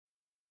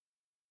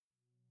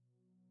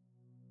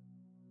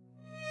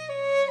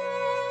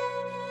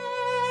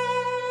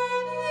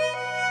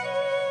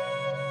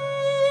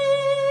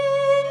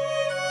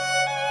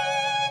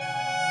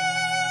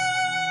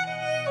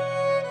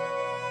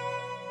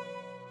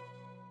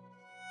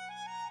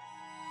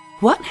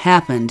What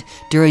happened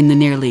during the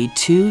nearly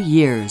 2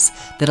 years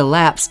that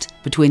elapsed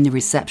between the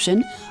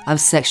reception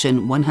of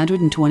Section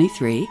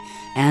 123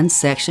 and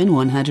Section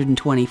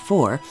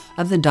 124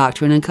 of the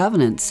Doctrine and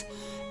Covenants?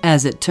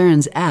 As it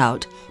turns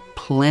out,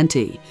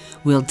 plenty.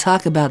 We'll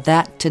talk about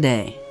that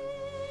today.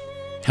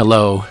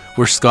 Hello,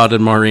 we're Scott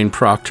and Maureen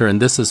Proctor,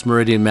 and this is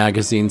Meridian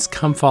Magazine's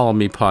Come Follow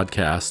Me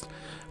podcast,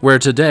 where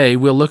today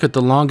we'll look at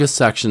the longest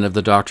section of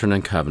the Doctrine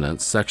and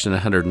Covenants, Section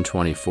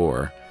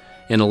 124,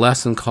 in a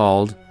lesson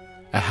called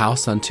A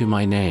House Unto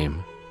My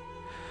Name.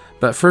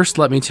 But first,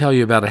 let me tell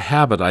you about a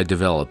habit I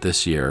developed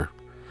this year.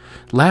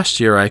 Last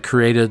year, I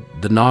created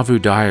the Nauvoo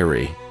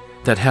Diary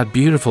that had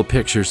beautiful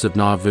pictures of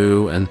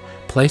Nauvoo and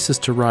places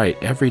to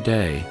write every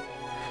day.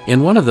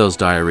 In one of those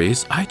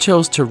diaries, I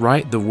chose to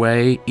write the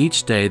way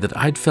each day that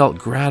I'd felt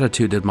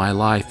gratitude in my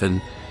life and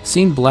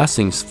seen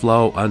blessings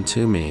flow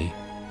unto me.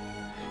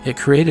 It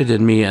created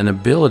in me an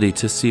ability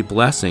to see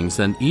blessings,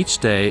 and each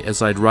day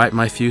as I'd write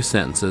my few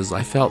sentences,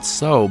 I felt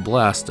so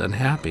blessed and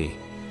happy.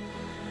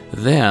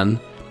 Then,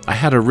 I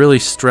had a really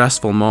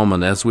stressful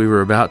moment as we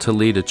were about to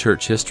lead a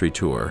church history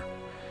tour.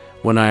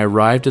 When I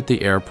arrived at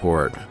the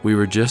airport, we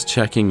were just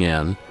checking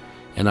in,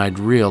 and I'd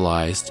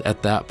realized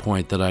at that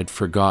point that I'd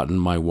forgotten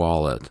my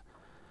wallet.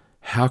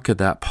 How could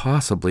that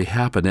possibly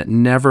happen? It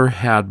never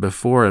had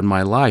before in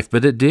my life,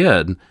 but it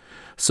did.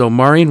 So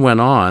Maureen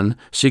went on.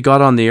 She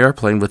got on the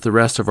airplane with the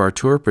rest of our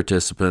tour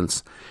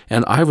participants,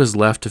 and I was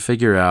left to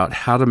figure out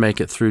how to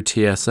make it through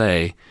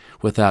TSA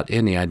without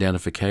any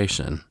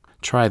identification.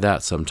 Try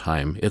that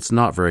sometime. It's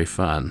not very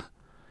fun.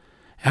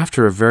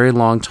 After a very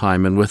long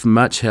time and with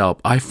much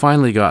help, I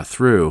finally got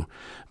through,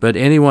 but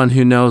anyone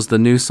who knows the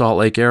New Salt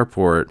Lake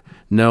Airport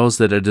knows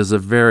that it is a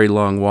very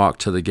long walk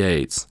to the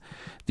gates.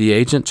 The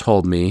agent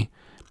told me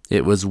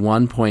it was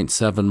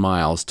 1.7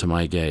 miles to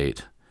my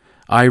gate.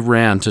 I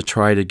ran to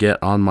try to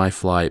get on my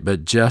flight,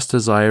 but just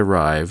as I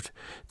arrived,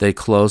 they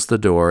closed the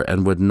door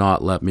and would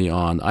not let me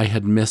on. I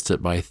had missed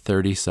it by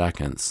 30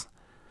 seconds.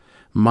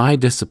 My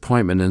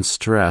disappointment and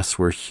stress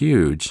were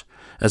huge,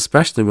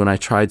 especially when I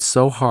tried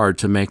so hard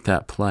to make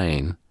that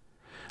plane.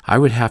 I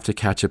would have to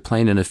catch a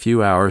plane in a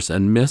few hours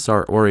and miss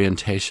our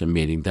orientation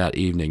meeting that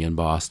evening in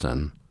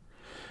Boston.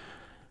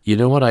 You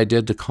know what I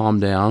did to calm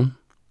down?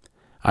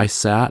 I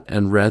sat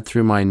and read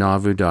through my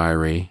Nauvoo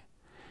diary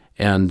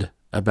and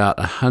about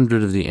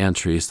 100 of the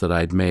entries that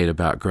I'd made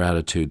about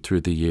gratitude through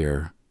the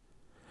year.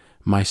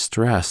 My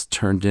stress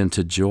turned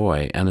into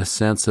joy and a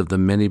sense of the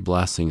many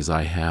blessings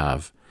I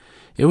have.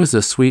 It was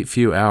a sweet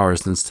few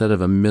hours instead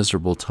of a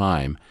miserable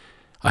time.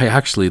 I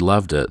actually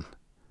loved it.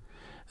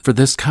 For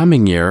this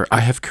coming year, I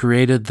have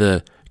created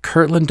the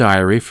Kirtland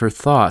Diary for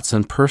Thoughts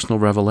and Personal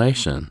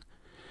Revelation.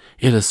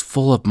 It is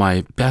full of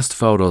my best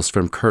photos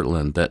from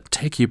Kirtland that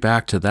take you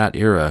back to that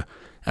era,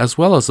 as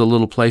well as a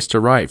little place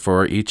to write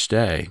for each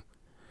day.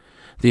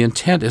 The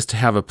intent is to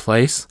have a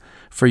place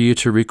for you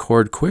to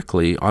record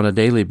quickly on a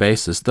daily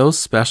basis those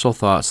special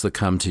thoughts that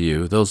come to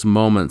you, those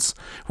moments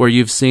where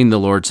you've seen the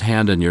Lord's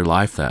hand in your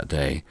life that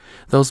day,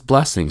 those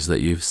blessings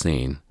that you've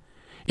seen.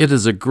 It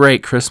is a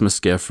great Christmas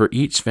gift for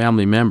each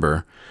family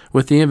member,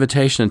 with the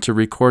invitation to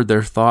record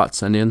their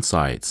thoughts and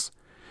insights.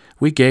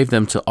 We gave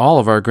them to all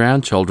of our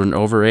grandchildren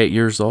over 8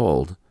 years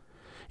old.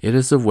 It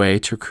is a way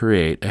to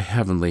create a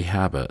heavenly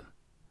habit.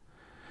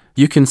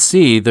 You can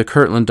see the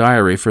Kirtland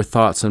Diary for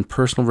Thoughts and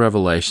Personal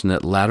Revelation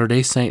at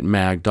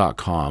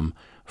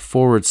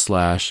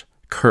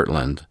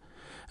latterdaysaintmag.com/Kirtland.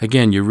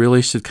 Again, you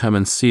really should come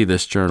and see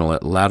this journal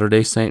at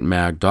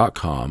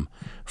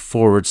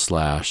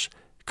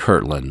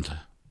latterdaysaintmag.com/Kirtland.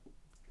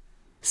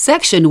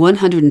 Section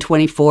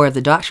 124 of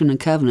the Doctrine and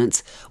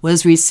Covenants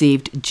was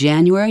received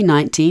January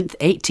 19,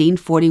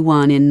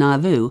 1841 in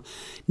Nauvoo,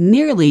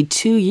 nearly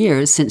 2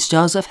 years since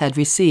Joseph had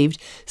received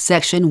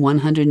Section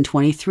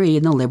 123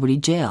 in the Liberty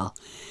Jail.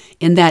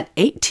 In that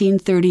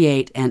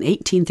 1838 and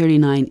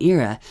 1839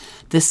 era,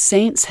 the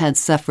saints had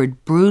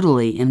suffered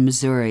brutally in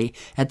Missouri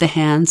at the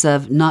hands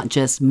of not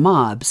just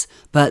mobs,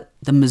 but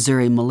the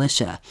Missouri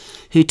militia,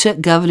 who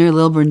took Governor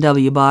Lilburn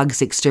W.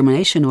 Boggs'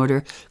 extermination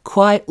order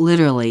quite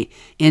literally,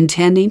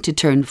 intending to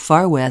turn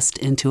Far West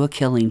into a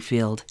killing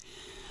field.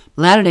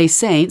 Latter-day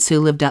Saints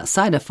who lived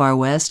outside of Far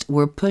West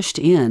were pushed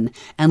in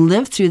and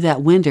lived through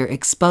that winter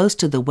exposed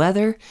to the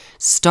weather,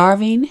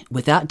 starving,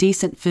 without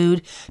decent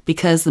food,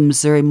 because the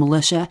Missouri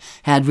militia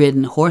had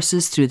ridden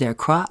horses through their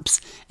crops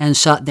and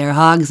shot their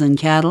hogs and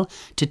cattle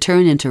to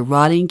turn into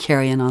rotting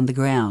carrion on the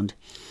ground.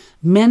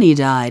 Many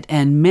died,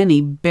 and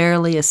many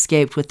barely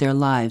escaped with their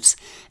lives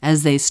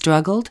as they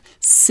struggled,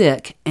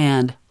 sick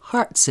and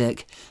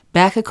heartsick,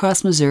 back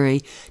across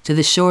Missouri to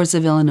the shores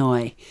of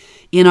Illinois.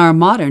 In our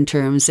modern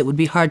terms, it would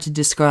be hard to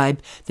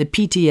describe the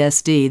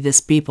PTSD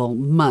this people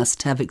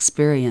must have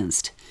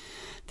experienced.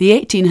 The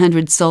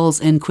 1,800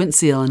 souls in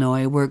Quincy,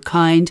 Illinois were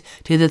kind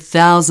to the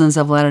thousands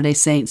of Latter-day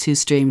Saints who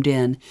streamed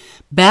in,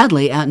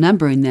 badly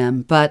outnumbering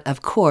them, but,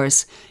 of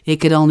course,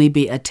 it could only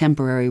be a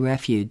temporary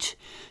refuge.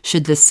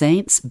 Should the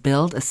Saints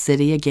build a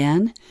city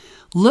again?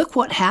 Look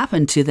what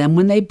happened to them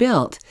when they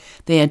built.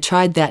 They had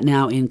tried that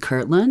now in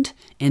Kirtland,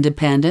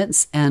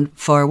 Independence, and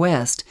Far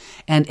West,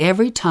 and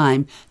every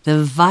time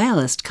the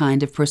vilest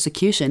kind of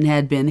persecution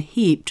had been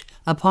heaped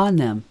upon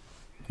them.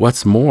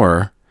 What's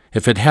more,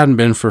 if it hadn't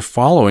been for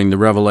following the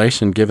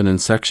revelation given in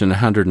section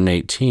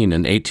 118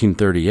 in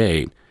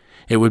 1838,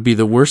 it would be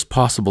the worst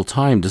possible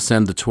time to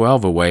send the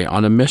 12 away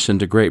on a mission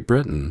to Great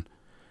Britain.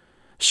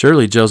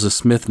 Surely Joseph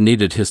Smith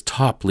needed his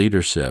top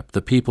leadership,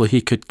 the people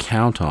he could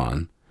count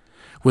on.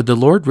 Would the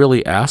Lord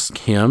really ask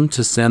him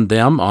to send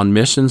them on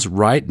missions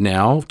right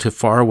now to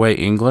faraway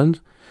England,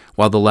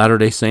 while the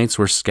Latter-day Saints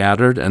were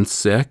scattered and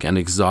sick and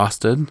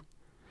exhausted?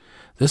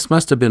 This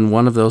must have been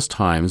one of those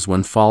times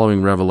when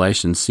following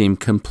revelation seemed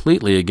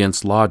completely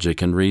against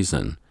logic and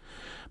reason.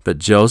 But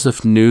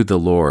Joseph knew the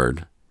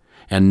Lord,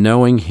 and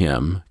knowing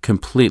him,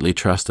 completely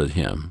trusted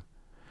him.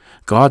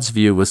 God's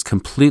view was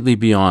completely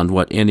beyond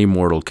what any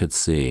mortal could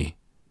see.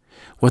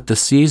 What the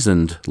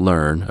seasoned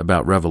learn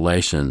about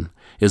revelation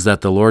is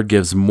that the Lord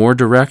gives more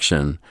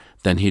direction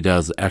than he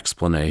does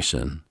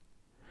explanation.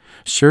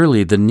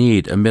 Surely the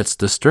need amidst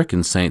the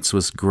stricken saints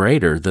was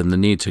greater than the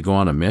need to go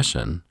on a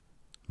mission.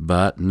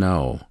 But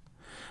no.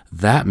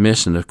 That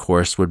mission, of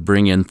course, would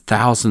bring in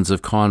thousands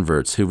of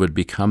converts who would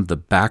become the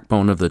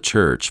backbone of the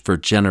church for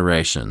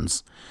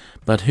generations.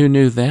 But who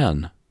knew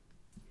then?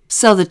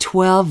 So the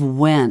 12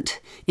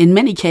 went, in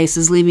many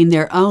cases leaving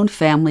their own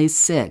families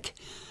sick.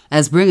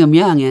 As Brigham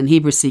Young and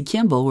Heber C.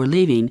 Kimball were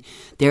leaving,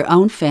 their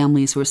own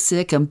families were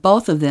sick, and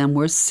both of them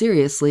were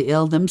seriously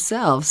ill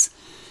themselves.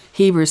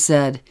 Heber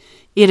said,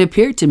 "It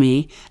appeared to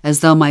me as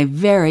though my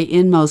very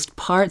inmost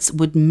parts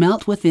would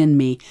melt within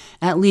me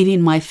at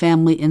leaving my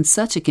family in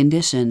such a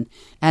condition,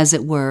 as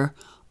it were,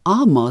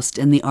 almost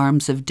in the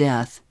arms of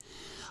death.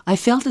 I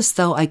felt as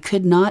though I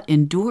could not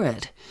endure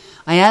it.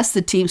 I asked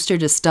the teamster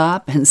to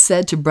stop and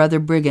said to Brother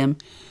Brigham,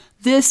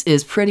 'This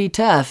is pretty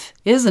tough,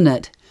 isn't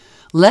it?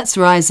 Let's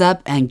rise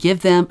up and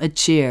give them a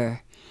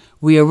cheer.'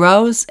 We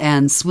arose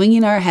and,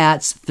 swinging our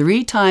hats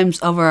 3 times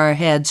over our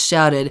heads,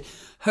 shouted,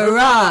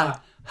 'Hurrah!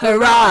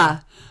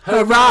 Hurrah!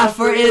 Hurrah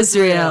for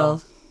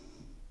Israel!'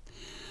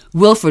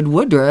 Wilford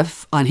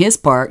Woodruff, on his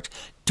part,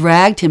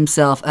 dragged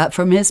himself up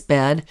from his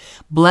bed,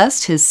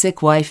 blessed his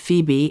sick wife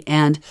Phoebe,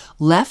 and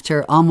left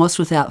her almost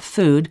without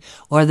food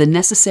or the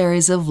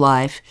necessaries of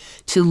life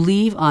to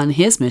leave on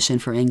his mission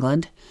for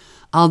England.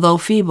 Although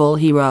feeble,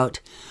 he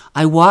wrote,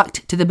 'I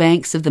walked to the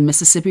banks of the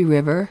Mississippi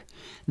River.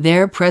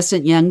 There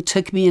President Young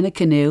took me in a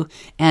canoe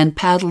and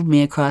paddled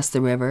me across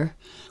the river.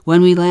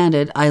 When we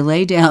landed, I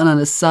lay down on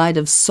a side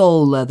of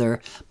sole leather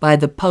by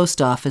the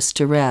post office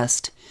to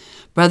rest.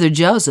 Brother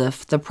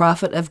Joseph, the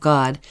prophet of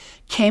God,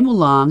 came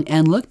along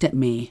and looked at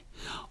me.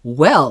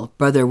 'Well,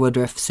 Brother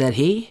Woodruff,' said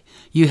he,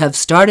 'you have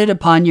started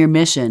upon your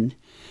mission.'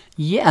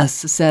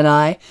 'Yes,' said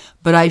I,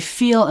 'but I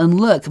feel and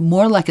look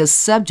more like a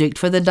subject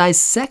for the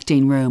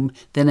dissecting room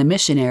than a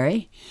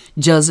missionary.'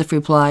 Joseph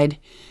replied,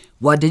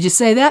 'What did you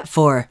say that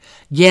for?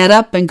 Get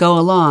up and go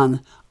along.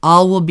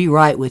 All will be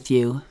right with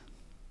you.'"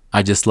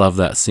 I just love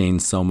that scene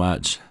so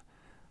much.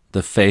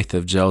 The faith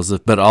of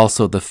Joseph, but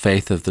also the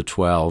faith of the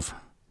 12.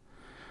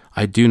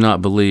 I do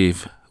not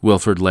believe,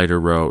 Wilford later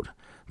wrote,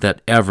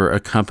 that ever a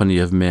company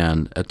of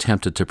men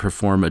attempted to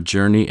perform a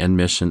journey and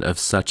mission of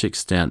such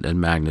extent and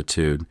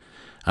magnitude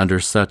under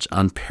such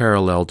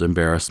unparalleled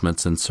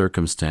embarrassments and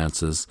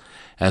circumstances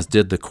as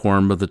did the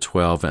Quorum of the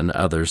 12 and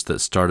others that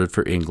started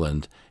for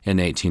England in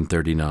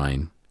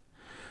 1839.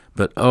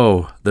 But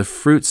oh, the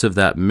fruits of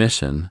that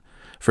mission!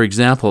 For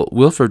example,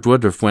 Wilford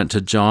Woodruff went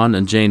to John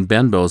and Jane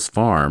Benbow's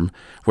farm,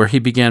 where he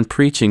began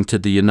preaching to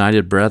the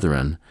United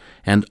Brethren,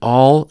 and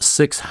all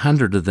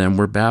 600 of them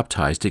were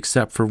baptized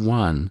except for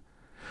one.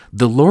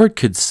 The Lord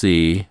could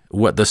see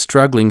what the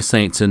struggling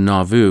saints in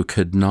Nauvoo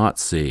could not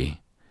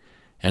see.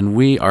 And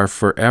we are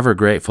forever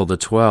grateful the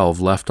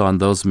 12 left on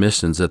those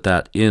missions at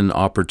that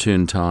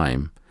inopportune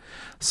time.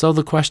 So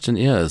the question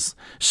is,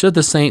 should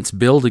the saints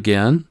build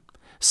again?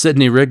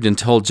 Sidney Rigdon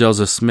told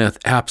Joseph Smith,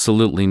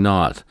 absolutely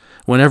not.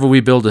 Whenever we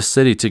build a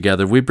city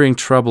together, we bring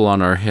trouble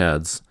on our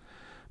heads.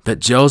 But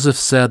Joseph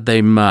said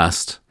they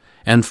must,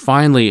 and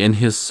finally in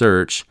his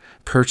search,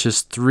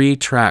 purchased 3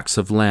 tracts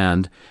of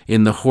land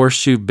in the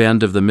horseshoe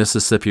bend of the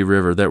Mississippi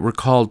River that were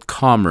called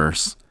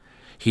Commerce.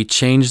 He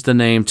changed the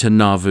name to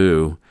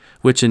Nauvoo,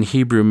 which in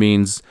Hebrew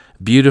means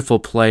beautiful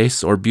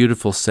place or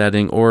beautiful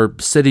setting or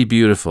city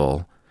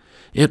beautiful.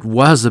 It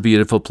was a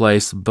beautiful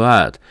place,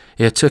 but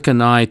it took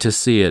an eye to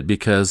see it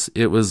because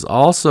it was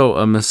also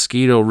a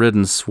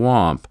mosquito-ridden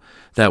swamp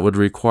that would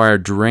require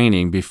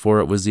draining before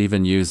it was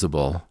even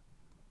usable.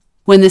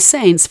 When the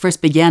saints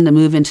first began to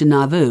move into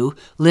Nauvoo,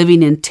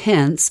 living in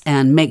tents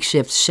and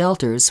makeshift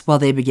shelters while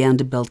they began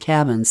to build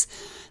cabins,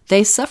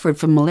 they suffered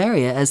from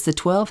malaria as the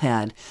 12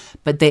 had,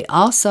 but they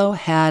also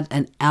had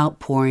an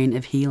outpouring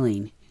of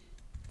healing.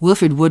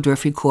 Wilford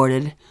Woodruff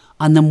recorded,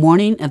 on the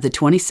morning of the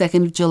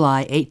 22nd of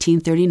July,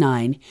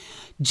 1839,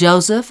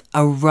 Joseph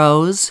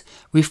arose,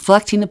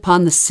 reflecting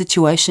upon the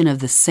situation of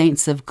the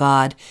saints of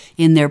God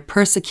in their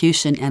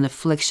persecution and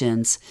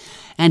afflictions,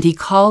 and he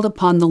called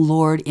upon the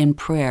Lord in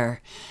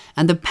prayer,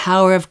 and the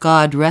power of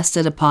God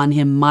rested upon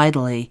him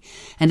mightily.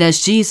 And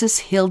as Jesus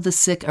healed the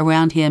sick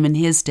around him in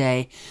his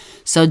day,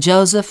 so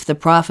Joseph, the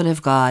prophet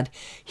of God,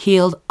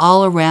 healed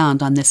all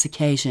around on this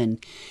occasion.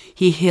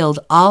 He healed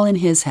all in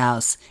his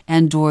house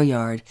and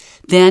dooryard.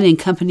 Then, in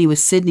company with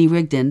Sidney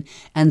Rigdon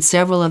and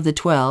several of the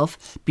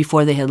 12,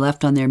 before they had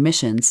left on their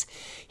missions,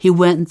 he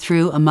went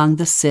through among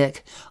the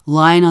sick,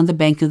 lying on the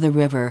bank of the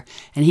river,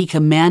 and he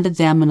commanded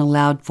them in a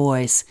loud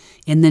voice,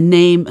 in the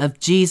name of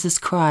Jesus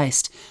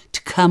Christ,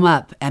 to come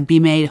up and be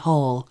made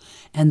whole,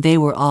 and they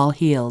were all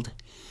healed.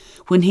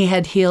 When he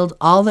had healed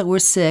all that were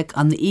sick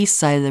on the east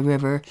side of the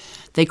river,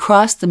 they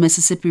crossed the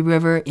Mississippi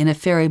River in a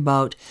ferry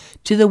boat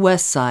to the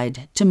west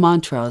side, to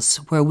Montrose,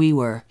 where we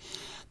were.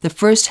 The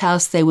first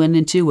house they went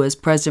into was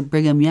President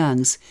Brigham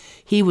Young's.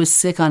 He was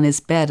sick on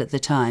his bed at the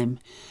time.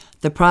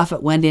 The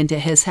prophet went into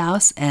his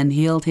house and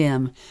healed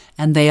him,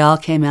 and they all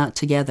came out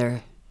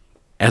together.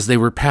 As they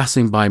were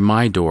passing by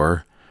my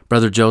door,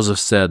 Brother Joseph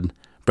said,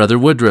 "Brother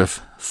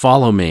Woodruff,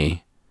 follow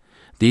me."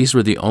 These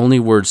were the only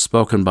words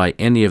spoken by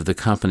any of the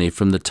company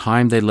from the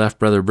time they left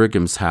Brother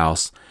Brigham's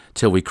house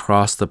till we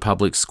crossed the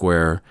public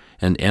square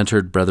and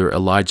entered Brother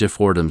Elijah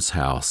Fordham's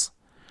house.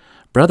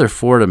 Brother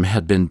Fordham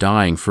had been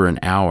dying for an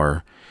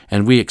hour,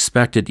 and we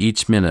expected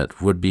each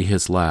minute would be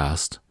his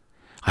last.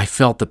 I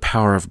felt the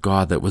power of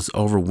God that was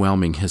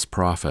overwhelming his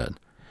prophet.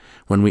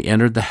 When we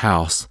entered the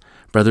house,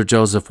 Brother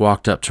Joseph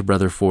walked up to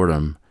Brother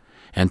Fordham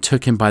and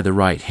took him by the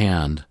right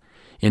hand.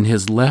 In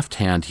his left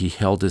hand he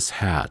held his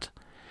hat.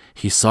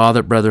 He saw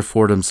that Brother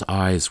Fordham's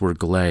eyes were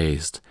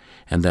glazed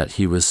and that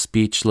he was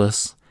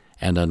speechless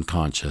and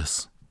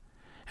unconscious.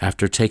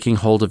 After taking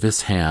hold of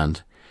his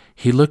hand,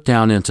 he looked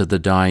down into the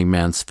dying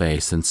man's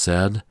face and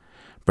said,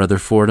 "Brother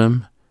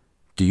Fordham,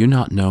 do you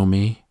not know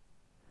me?"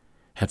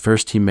 At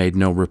first he made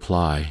no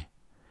reply,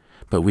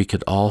 but we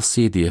could all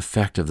see the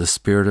effect of the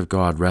Spirit of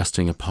God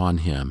resting upon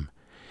him.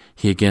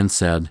 He again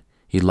said,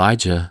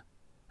 "Elijah,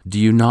 do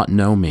you not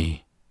know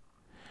me?"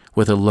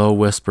 With a low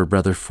whisper,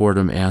 Brother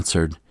Fordham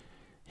answered,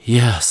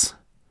 "Yes."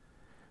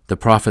 The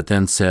prophet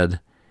then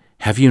said,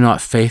 "Have you not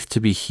faith to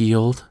be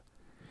healed?"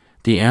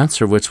 The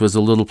answer, which was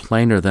a little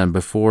plainer than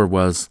before,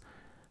 was,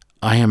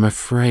 "I am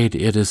afraid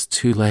it is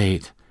too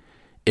late.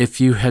 If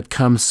you had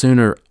come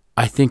sooner,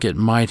 I think it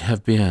might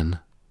have been."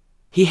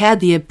 He had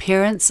the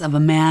appearance of a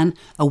man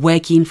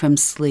awaking from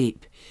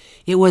sleep.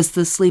 It was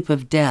the sleep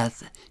of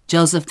death.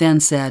 Joseph then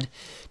said,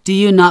 "Do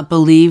you not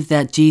believe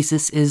that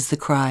Jesus is the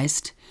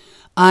Christ?"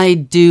 "I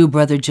do,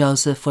 Brother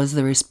Joseph," was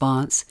the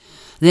response.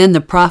 Then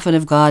the prophet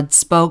of God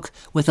spoke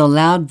with a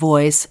loud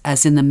voice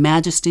as in the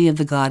majesty of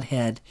the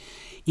Godhead.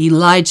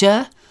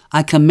 "Elijah,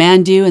 I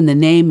command you in the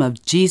name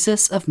of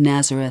Jesus of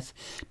Nazareth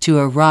to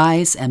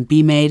arise and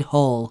be made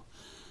whole."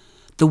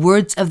 The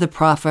words of the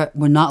prophet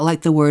were not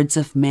like the words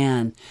of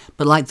man,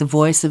 but like the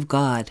voice of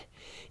God.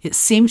 It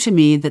seemed to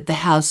me that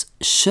the house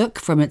shook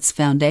from its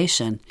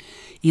foundation.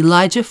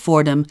 Elijah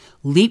Fordham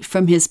leaped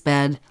from his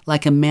bed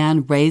like a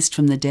man raised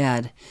from the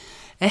dead.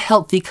 A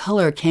healthy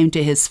color came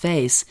to his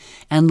face,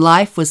 and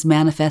life was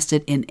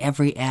manifested in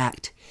every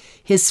act.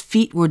 His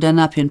feet were done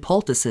up in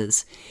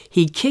poultices.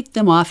 He kicked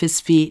them off his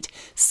feet,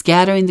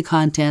 scattering the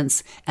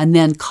contents, and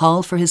then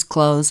called for his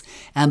clothes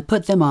and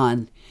put them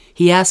on.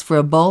 He asked for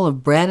a bowl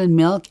of bread and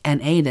milk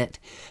and ate it,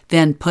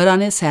 then put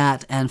on his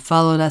hat and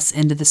followed us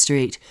into the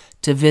street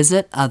to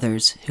visit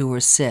others who were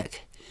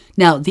sick.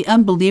 Now, the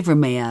unbeliever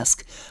may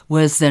ask,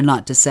 was there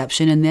not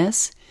deception in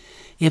this?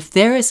 If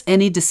there is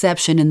any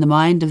deception in the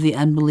mind of the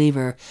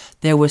unbeliever,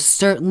 there was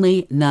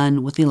certainly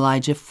none with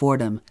Elijah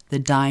Fordham, the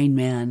dying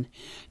man,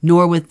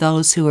 nor with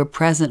those who were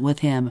present with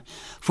him,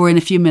 for in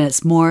a few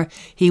minutes more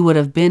he would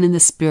have been in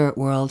the spirit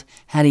world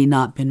had he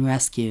not been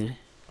rescued.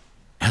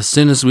 As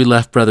soon as we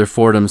left Brother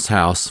Fordham's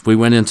house, we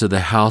went into the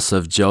house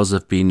of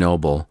Joseph B.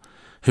 Noble,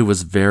 who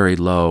was very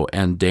low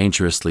and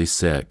dangerously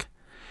sick.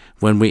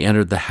 When we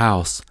entered the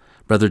house,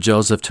 Brother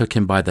Joseph took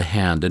him by the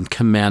hand and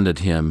commanded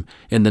him,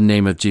 in the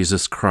name of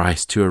Jesus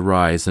Christ, to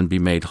arise and be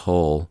made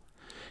whole.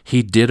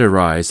 He did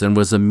arise and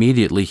was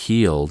immediately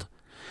healed.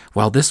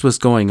 While this was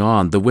going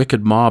on, the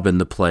wicked mob in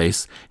the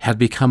place had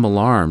become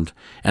alarmed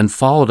and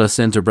followed us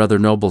into Brother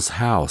Noble's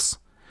house.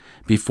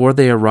 Before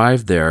they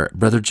arrived there,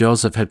 Brother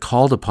Joseph had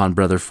called upon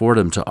Brother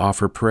Fordham to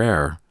offer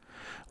prayer.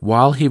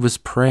 While he was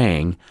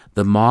praying,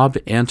 the mob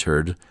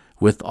entered,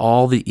 with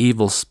all the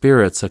evil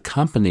spirits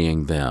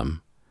accompanying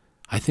them.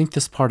 I think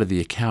this part of the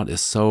account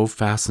is so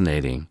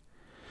fascinating.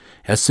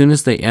 As soon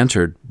as they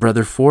entered,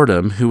 Brother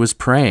Fordham, who was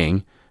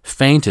praying,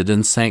 fainted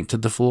and sank to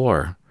the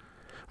floor.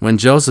 When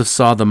Joseph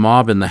saw the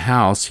mob in the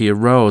house, he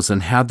arose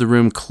and had the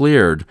room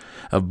cleared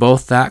of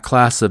both that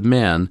class of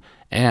men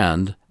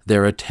and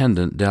their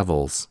attendant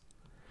devils.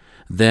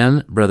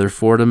 Then Brother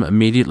Fordham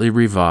immediately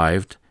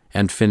revived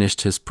and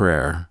finished his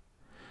prayer.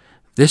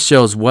 This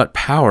shows what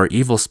power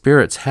evil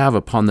spirits have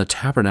upon the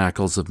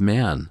tabernacles of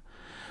men.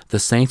 The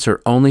saints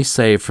are only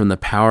saved from the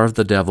power of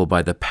the devil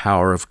by the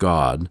power of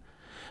God.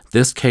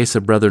 This case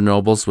of Brother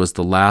Noble's was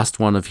the last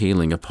one of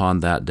healing upon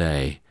that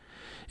day.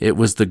 It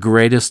was the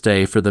greatest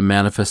day for the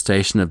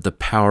manifestation of the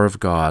power of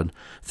God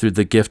through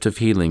the gift of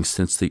healing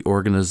since the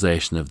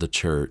organization of the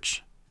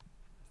church.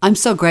 I'm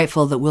so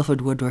grateful that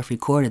Wilford Woodruff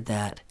recorded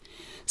that.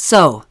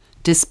 So,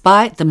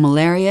 despite the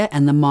malaria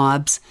and the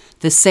mobs,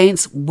 the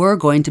saints were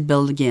going to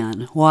build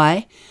again.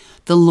 Why?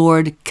 The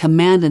Lord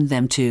commanded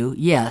them to,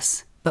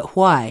 yes, but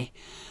why?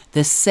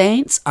 The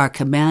saints are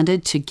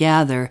commanded to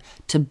gather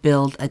to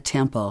build a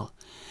temple.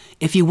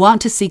 If you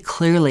want to see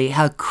clearly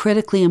how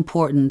critically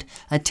important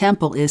a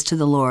temple is to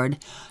the Lord,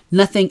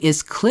 nothing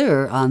is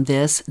clearer on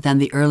this than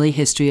the early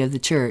history of the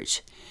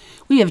church.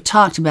 We have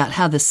talked about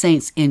how the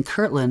saints in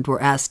Kirtland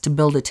were asked to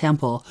build a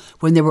temple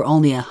when there were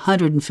only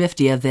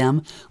 150 of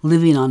them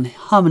living on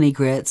hominy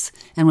grits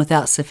and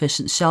without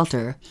sufficient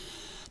shelter.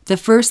 The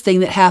first thing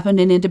that happened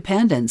in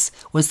Independence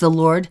was the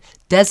Lord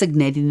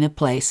designating a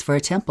place for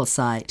a temple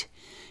site.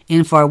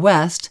 In Far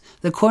West,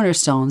 the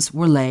cornerstones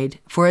were laid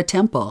for a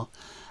temple.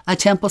 A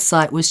temple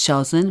site was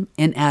chosen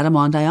in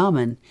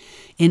Adam-on-Diamond.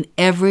 In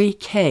every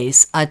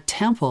case, a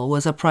temple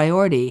was a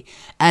priority,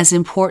 as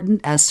important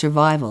as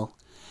survival.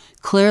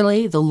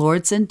 Clearly, the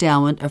Lord's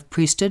endowment of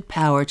priesthood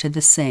power to the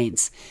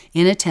saints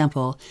in a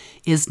temple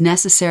is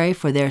necessary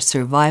for their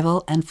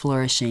survival and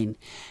flourishing,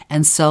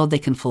 and so they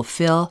can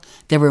fulfill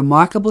their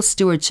remarkable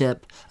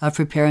stewardship of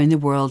preparing the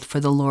world for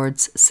the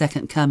Lord's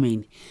second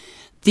coming.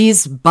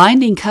 These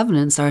binding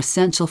covenants are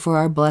essential for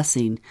our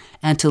blessing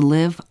and to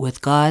live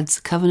with God's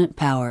covenant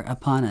power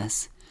upon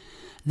us.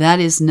 That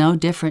is no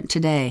different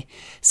today.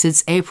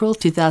 Since April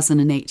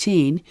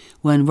 2018,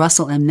 when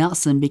Russell M.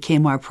 Nelson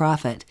became our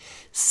prophet,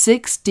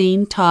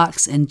 16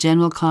 talks in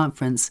General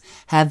Conference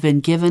have been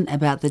given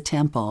about the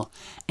temple,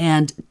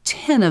 and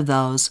 10 of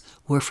those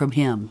were from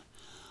him.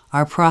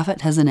 Our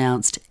prophet has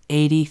announced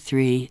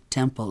 83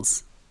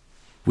 temples.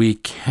 We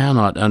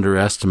cannot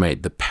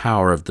underestimate the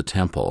power of the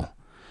temple.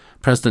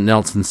 President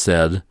Nelson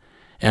said,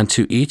 "And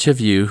to each of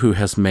you who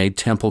has made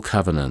temple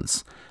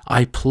covenants,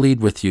 I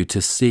plead with you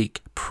to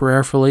seek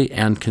prayerfully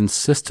and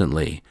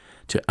consistently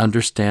to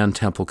understand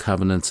temple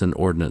covenants and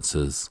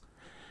ordinances.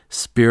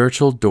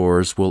 Spiritual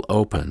doors will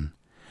open.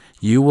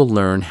 You will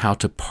learn how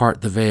to part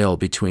the veil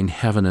between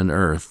heaven and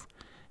earth,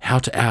 how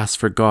to ask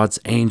for God's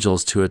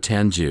angels to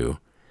attend you,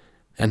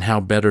 and how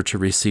better to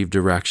receive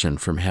direction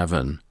from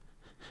heaven.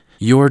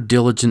 Your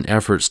diligent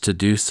efforts to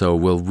do so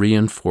will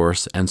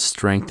reinforce and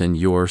strengthen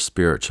your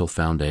spiritual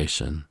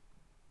foundation."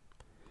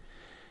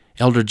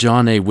 Elder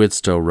John A.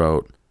 Widstow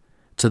wrote,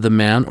 "To the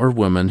man or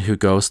woman who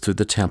goes through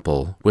the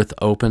temple with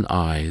open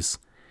eyes,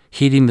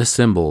 heeding the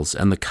symbols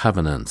and the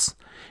covenants,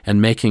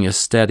 and making a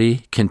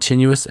steady,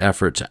 continuous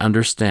effort to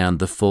understand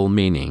the full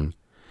meaning,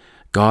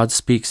 God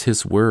speaks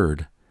His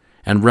word,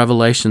 and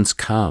revelations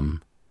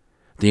come.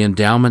 The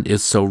endowment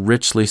is so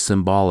richly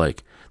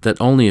symbolic that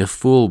only a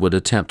fool would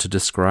attempt to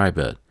describe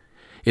it.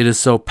 It is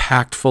so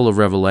packed full of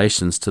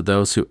revelations to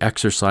those who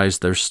exercise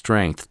their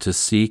strength to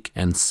seek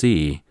and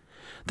see,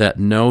 that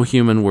no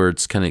human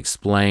words can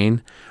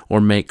explain or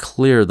make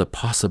clear the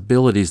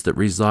possibilities that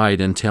reside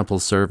in temple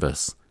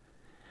service.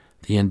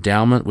 The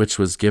endowment which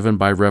was given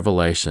by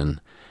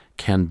revelation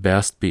can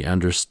best be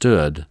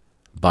understood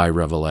by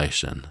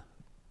revelation."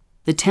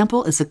 The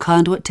temple is a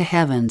conduit to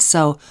heaven,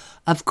 so,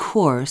 of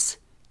course,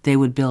 they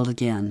would build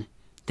again.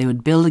 They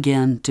would build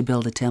again to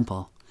build a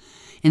temple.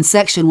 In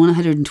section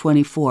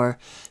 124,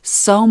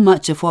 so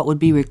much of what would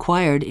be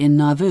required in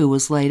Nauvoo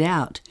was laid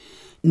out.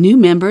 New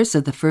members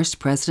of the First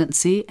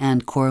Presidency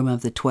and Quorum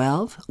of the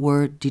 12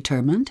 were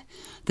determined.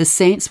 The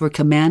saints were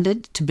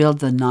commanded to build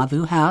the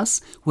Nauvoo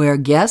House, where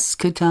guests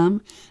could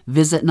come,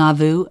 visit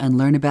Nauvoo, and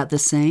learn about the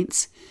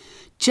saints.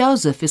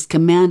 Joseph is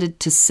commanded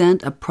to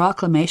send a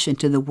proclamation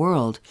to the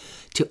world,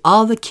 to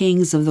all the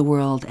kings of the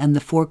world and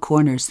the four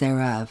corners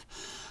thereof.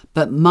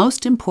 But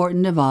most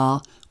important of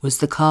all was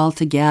the call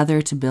to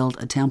gather to build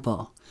a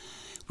temple.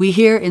 We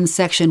hear in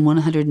section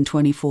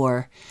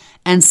 124,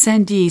 "And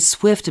send ye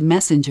swift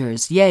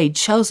messengers, yea,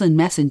 chosen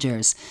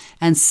messengers,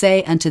 and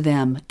say unto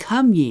them,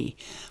 Come ye,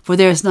 for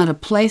there is not a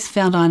place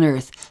found on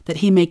earth that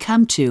he may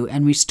come to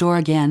and restore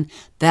again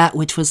that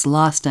which was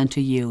lost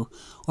unto you,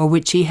 or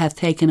which he hath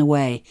taken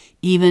away,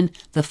 even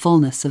the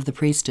fullness of the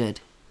priesthood.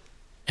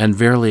 And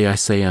verily I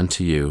say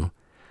unto you,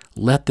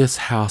 let this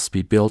house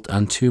be built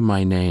unto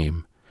my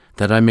name,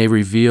 that I may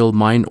reveal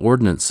mine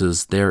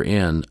ordinances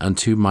therein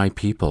unto my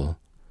people.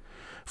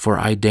 For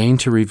I deign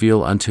to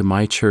reveal unto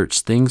my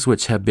church things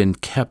which have been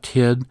kept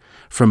hid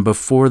from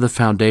before the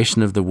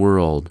foundation of the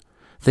world,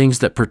 things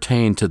that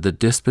pertain to the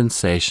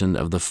dispensation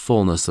of the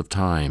fullness of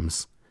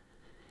times.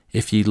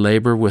 If ye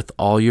labor with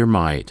all your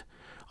might,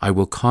 I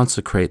will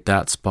consecrate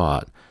that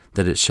spot,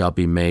 that it shall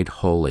be made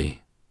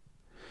holy."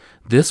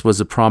 This was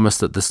a promise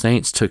that the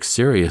saints took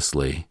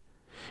seriously.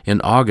 In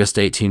August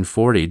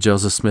 1840,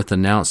 Joseph Smith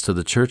announced to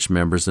the church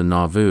members in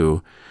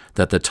Nauvoo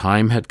that the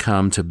time had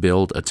come to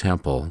build a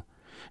temple.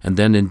 And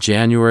then in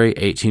January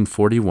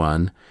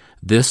 1841,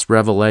 this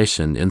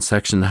revelation in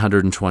section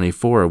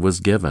 124 was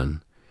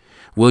given.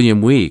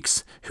 William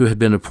Weeks, who had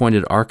been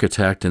appointed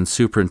architect and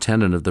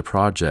superintendent of the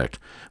project,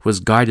 was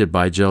guided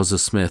by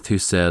Joseph Smith, who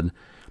said,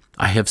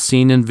 I have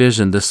seen in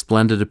vision the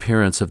splendid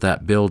appearance of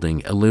that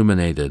building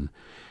illuminated,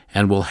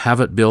 and will have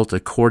it built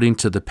according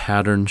to the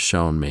pattern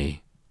shown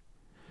me."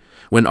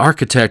 When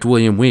architect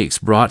William Weeks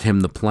brought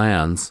him the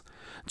plans,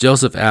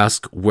 Joseph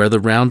asked where the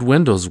round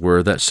windows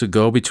were that should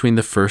go between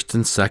the first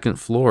and second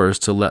floors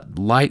to let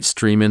light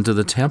stream into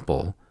the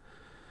temple.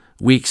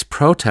 Weeks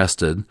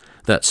protested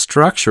that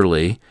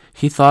structurally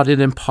he thought it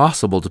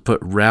impossible to put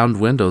round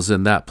windows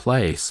in that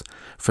place,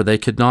 for they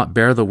could not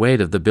bear the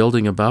weight of the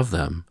building above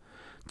them.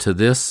 To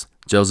this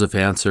Joseph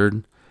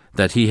answered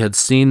that he had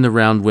seen the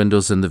round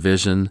windows in the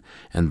vision,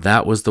 and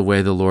that was the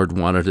way the Lord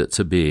wanted it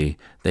to be.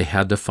 They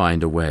had to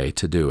find a way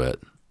to do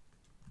it.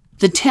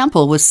 The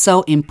temple was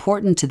so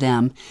important to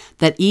them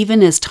that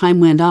even as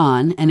time went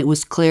on and it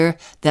was clear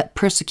that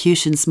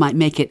persecutions might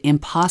make it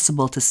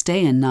impossible to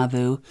stay in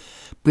Nauvoo,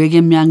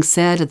 Brigham Young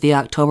said at the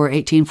October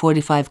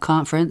 1845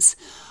 conference,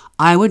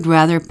 "I would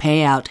rather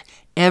pay out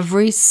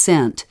every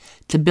cent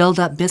to build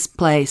up this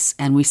place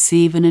and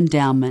receive an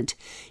endowment,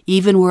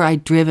 even were I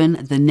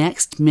driven the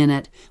next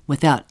minute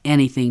without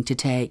anything to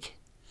take."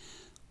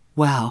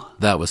 Wow.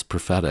 That was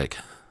prophetic.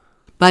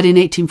 But in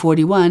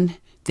 1841,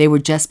 they were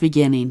just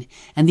beginning,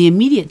 and the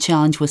immediate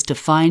challenge was to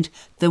find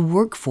the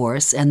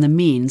workforce and the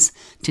means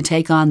to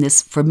take on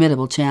this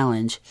formidable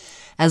challenge.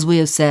 As we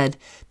have said,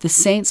 the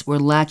saints were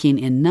lacking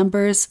in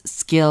numbers,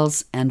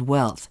 skills, and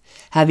wealth,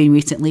 having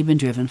recently been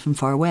driven from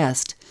far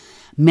west.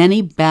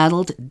 Many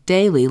battled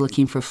daily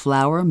looking for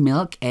flour,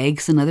 milk,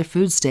 eggs, and other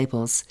food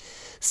staples.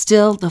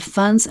 Still, the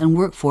funds and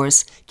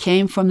workforce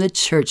came from the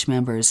church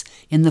members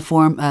in the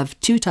form of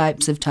two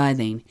types of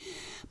tithing.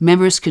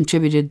 Members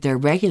contributed their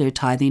regular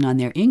tithing on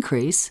their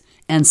increase,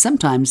 and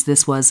sometimes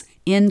this was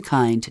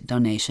in-kind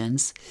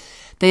donations.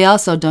 They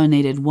also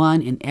donated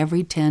one in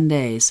every 10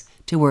 days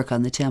to work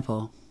on the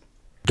temple.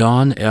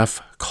 Don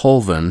F.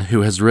 Colvin,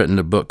 who has written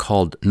a book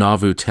called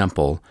Nauvoo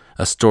Temple,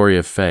 A Story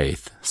of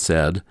Faith,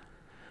 said,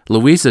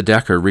 "Louisa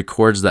Decker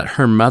records that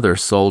her mother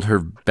sold her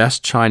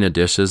best china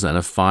dishes and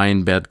a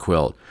fine bed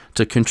quilt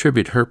to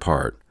contribute her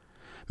part.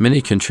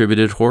 Many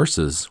contributed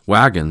horses,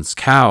 wagons,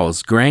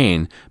 cows,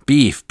 grain,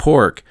 beef,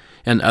 pork,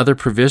 and other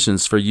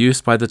provisions for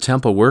use by the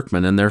temple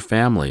workmen and their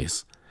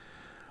families.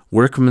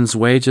 Workmen's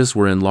wages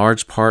were in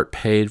large part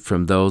paid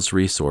from those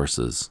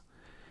resources.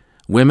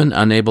 Women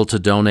unable to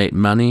donate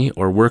money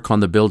or work on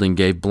the building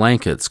gave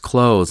blankets,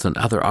 clothes, and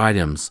other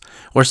items,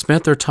 or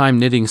spent their time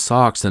knitting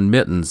socks and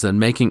mittens and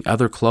making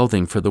other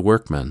clothing for the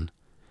workmen.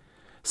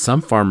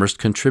 Some farmers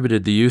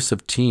contributed the use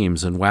of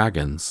teams and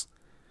wagons.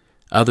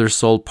 Others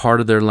sold part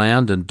of their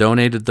land and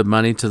donated the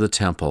money to the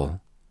temple.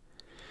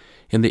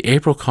 In the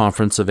April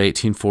conference of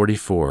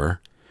 1844,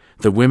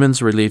 the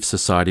Women's Relief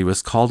Society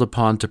was called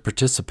upon to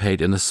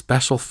participate in a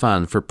special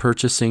fund for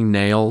purchasing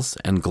nails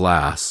and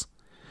glass.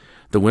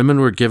 The women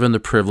were given the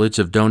privilege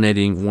of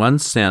donating 1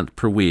 cent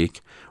per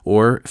week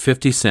or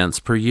 50 cents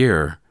per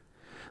year.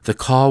 The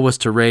call was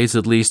to raise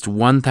at least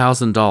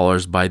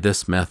 $1,000 by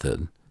this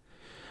method.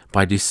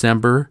 By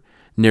December,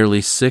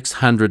 nearly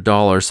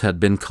 $600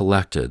 had been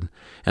collected,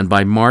 and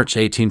by March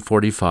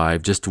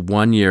 1845, just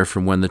 1 year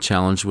from when the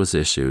challenge was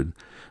issued,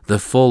 the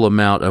full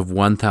amount of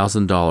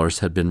 $1,000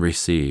 had been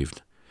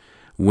received.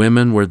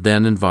 Women were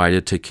then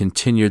invited to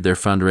continue their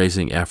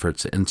fundraising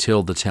efforts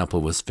until the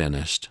temple was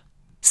finished.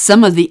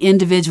 Some of the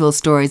individual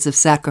stories of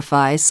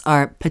sacrifice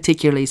are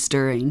particularly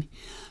stirring.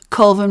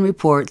 Colvin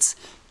reports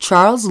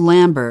Charles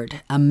Lambert,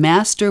 a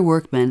master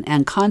workman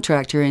and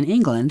contractor in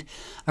England,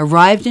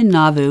 arrived in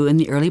Nauvoo in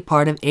the early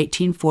part of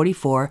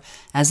 1844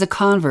 as a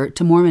convert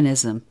to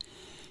Mormonism.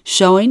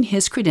 Showing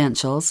his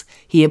credentials,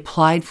 he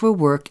applied for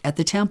work at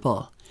the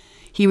temple.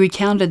 He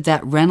recounted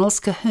that Reynolds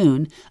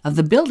Cahoon of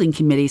the building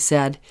committee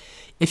said,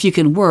 "If you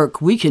can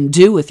work, we can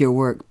do with your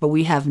work, but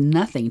we have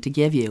nothing to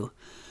give you."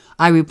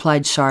 I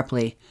replied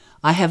sharply,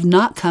 "I have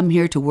not come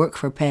here to work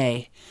for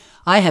pay.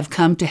 I have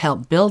come to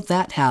help build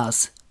that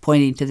house,"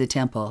 pointing to the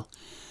temple.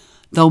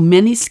 Though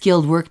many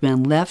skilled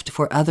workmen left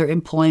for other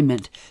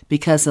employment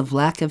because of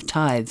lack of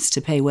tithes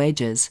to pay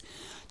wages,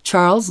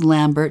 Charles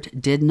Lambert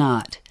did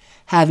not.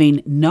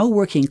 Having no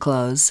working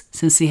clothes,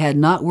 since he had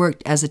not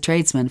worked as a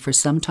tradesman for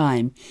some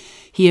time,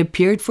 he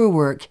appeared for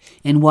work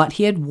in what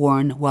he had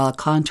worn while a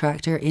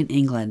contractor in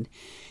England.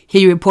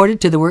 He reported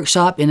to the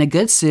workshop in a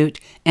good suit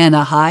and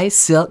a high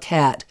silk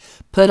hat,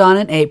 put on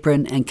an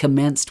apron, and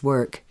commenced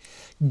work.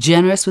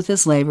 Generous with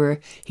his labor,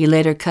 he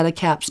later cut a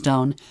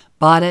capstone,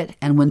 bought it,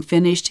 and when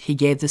finished, he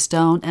gave the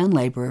stone and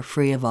labor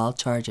free of all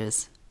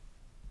charges.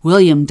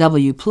 William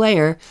W.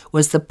 Player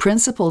was the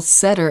principal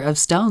setter of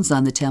stones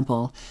on the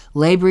temple,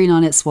 laboring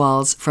on its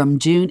walls from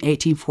June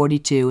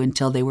 1842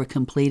 until they were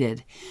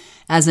completed.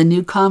 As a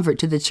new convert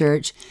to the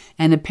church,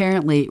 and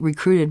apparently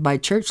recruited by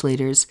church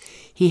leaders,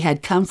 he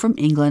had come from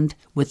England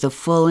with the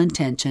full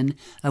intention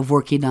of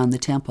working on the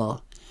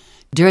temple.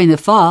 During the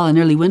fall and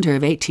early winter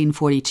of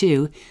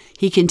 1842,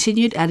 he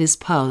continued at his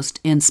post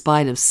in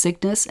spite of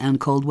sickness and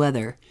cold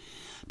weather.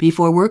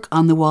 Before work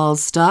on the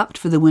walls stopped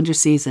for the winter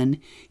season,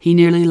 he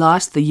nearly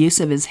lost the use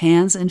of his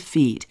hands and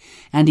feet,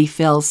 and he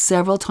fell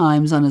several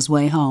times on his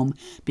way home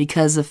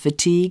because of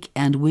fatigue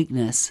and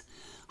weakness.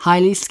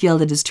 Highly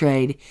skilled at his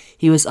trade,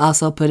 he was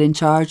also put in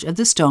charge of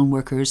the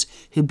stoneworkers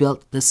who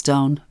built the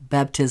stone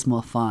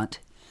baptismal font.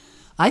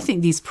 I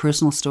think these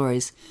personal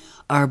stories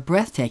are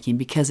breathtaking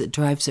because it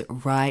drives it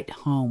right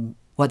home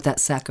what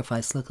that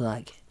sacrifice looked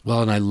like.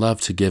 Well, and I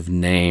love to give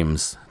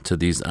names to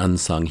these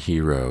unsung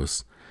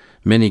heroes.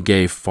 Many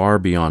gave far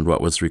beyond what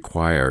was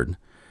required.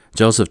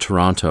 Joseph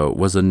Taranto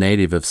was a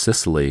native of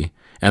Sicily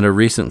and a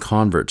recent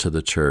convert to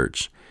the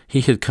church.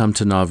 He had come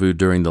to Nauvoo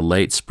during the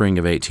late spring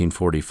of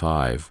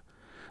 1845.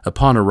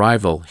 Upon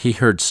arrival, he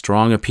heard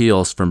strong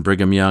appeals from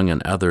Brigham Young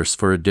and others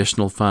for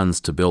additional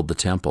funds to build the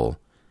temple.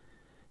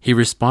 He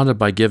responded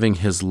by giving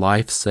his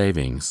life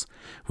savings,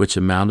 which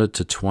amounted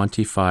to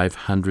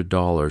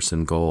 $2,500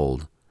 in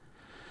gold.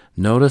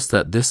 Notice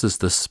that this is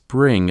the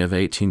spring of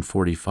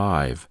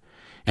 1845,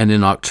 and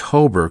in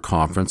October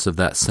conference of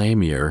that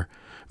same year,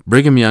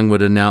 Brigham Young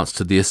would announce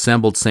to the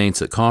assembled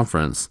saints at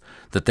conference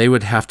that they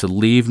would have to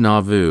leave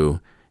Nauvoo,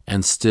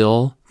 and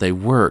still they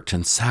worked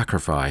and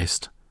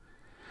sacrificed.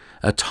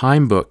 A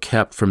time book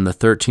kept from the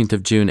 13th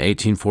of June,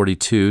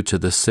 1842 to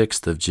the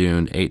 6th of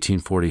June,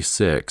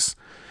 1846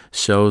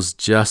 shows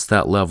just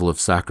that level of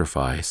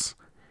sacrifice.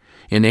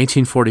 In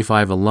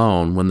 1845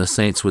 alone, when the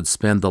saints would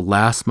spend the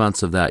last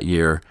months of that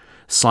year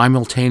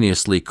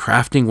simultaneously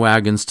crafting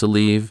wagons to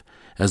leave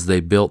as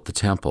they built the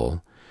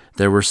temple,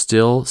 there were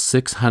still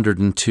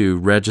 602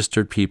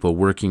 registered people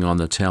working on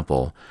the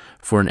temple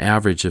for an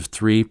average of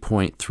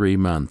 3.3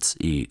 months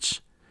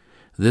each.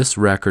 This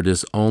record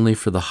is only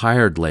for the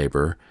hired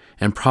labor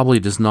and probably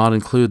does not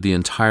include the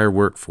entire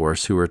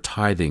workforce who are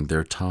tithing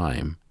their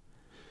time.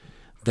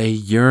 They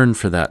yearned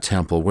for that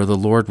temple where the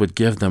Lord would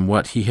give them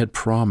what he had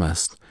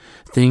promised,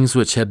 things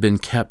which had been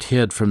kept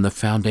hid from the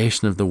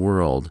foundation of the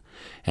world,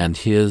 and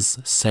his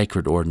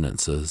sacred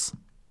ordinances.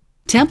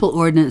 Temple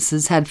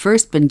ordinances had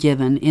first been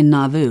given in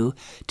Nauvoo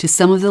to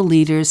some of the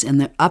leaders in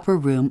the upper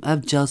room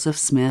of Joseph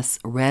Smith's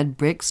red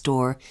brick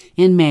store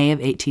in May of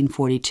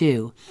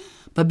 1842.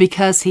 But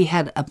because he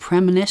had a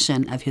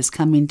premonition of his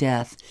coming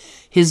death,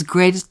 his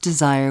greatest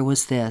desire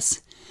was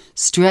this.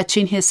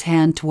 Stretching his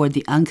hand toward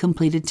the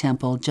uncompleted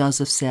temple,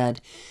 Joseph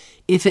said,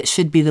 "If it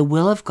should be the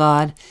will of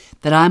God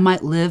that I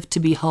might live to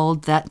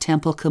behold that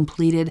temple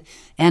completed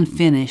and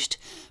finished,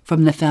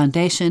 from the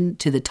foundation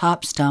to the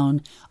top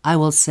stone, I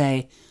will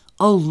say,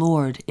 O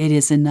Lord, it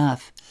is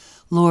enough.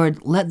 Lord,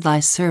 let thy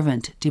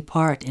servant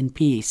depart in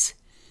peace."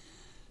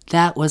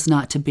 That was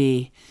not to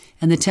be,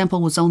 and the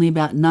temple was only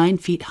about 9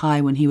 feet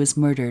high when he was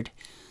murdered.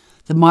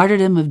 The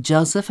martyrdom of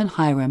Joseph and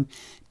Hiram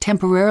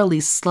temporarily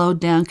slowed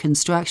down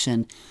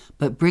construction,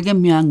 but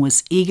Brigham Young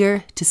was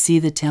eager to see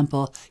the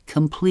temple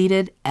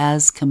completed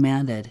as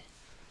commanded.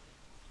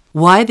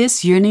 Why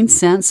this yearning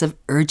sense of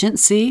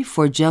urgency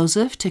for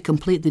Joseph to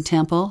complete the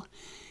temple?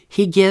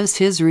 He gives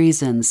his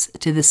reasons.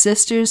 To the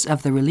Sisters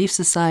of the Relief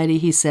Society,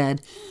 he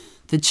said,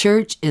 "The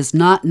church is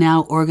not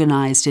now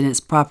organized in its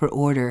proper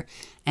order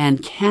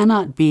and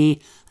cannot be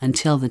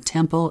until the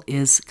temple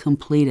is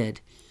completed."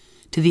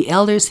 To the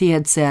elders he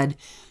had said,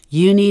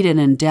 "You need an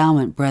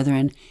endowment,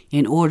 brethren,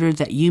 in order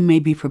that you may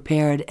be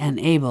prepared and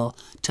able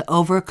to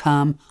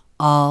overcome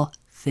all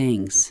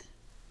things."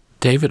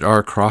 David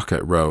R.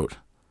 Crockett wrote,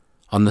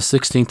 on the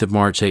 16th of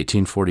March,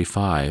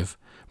 1845,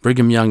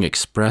 Brigham Young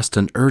expressed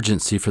an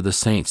urgency for the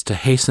saints to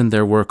hasten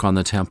their work on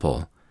the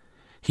temple.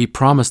 He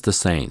promised the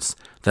saints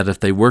that if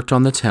they worked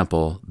on the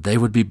temple, they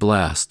would be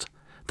blessed,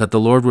 that the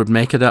Lord would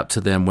make it up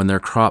to them when their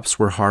crops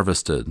were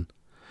harvested.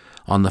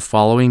 On the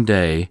following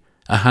day,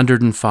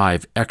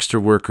 105 extra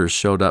workers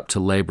showed up to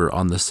labor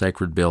on the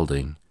sacred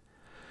building.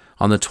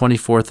 On the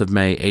 24th of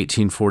May,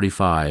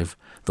 1845,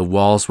 the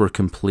walls were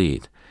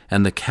complete,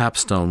 and the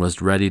capstone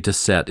was ready to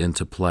set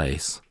into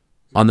place.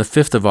 On the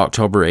 5th of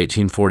October,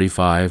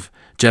 1845,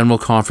 General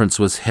Conference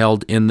was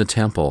held in the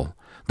temple.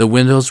 The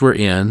windows were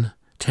in,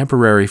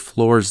 temporary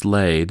floors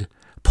laid,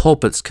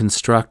 pulpits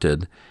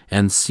constructed,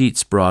 and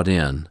seats brought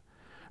in.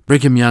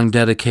 Brigham Young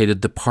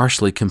dedicated the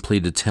partially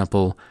completed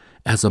temple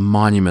as a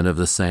monument of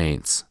the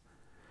saints.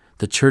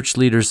 The church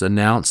leaders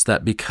announced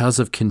that because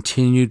of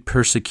continued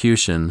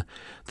persecution,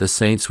 the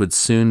saints would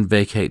soon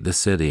vacate the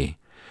city.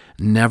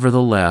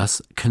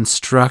 Nevertheless,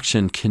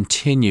 construction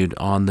continued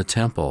on the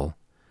temple.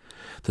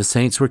 The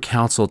saints were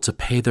counseled to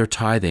pay their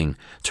tithing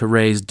to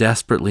raise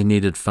desperately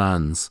needed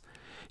funds.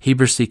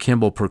 Heber C.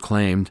 Kimball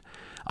proclaimed,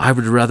 "I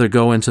would rather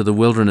go into the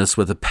wilderness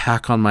with a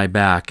pack on my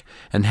back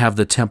and have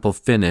the temple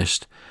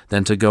finished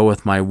than to go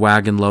with my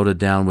wagon loaded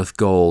down with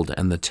gold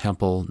and the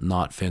temple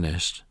not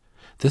finished."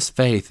 This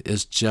faith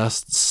is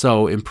just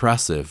so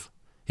impressive.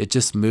 It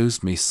just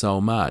moves me so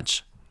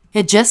much.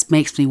 It just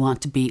makes me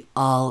want to be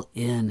all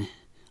in.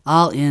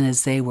 All in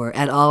as they were.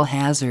 At all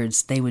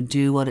hazards, they would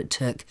do what it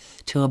took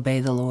to obey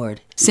the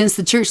Lord. Since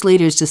the church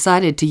leaders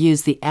decided to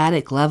use the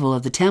attic level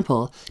of the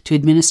temple to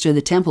administer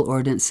the temple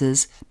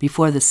ordinances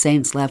before the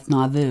saints left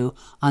Nauvoo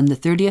on the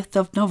 30th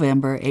of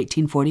November,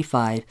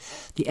 1845,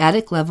 the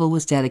attic level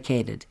was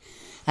dedicated.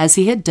 As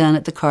he had done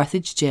at the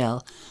Carthage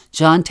jail,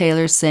 John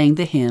Taylor sang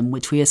the hymn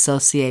which we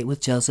associate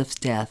with Joseph's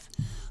death,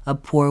 "A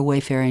Poor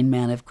Wayfaring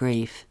Man of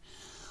Grief."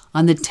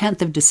 On the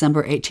 10th of December,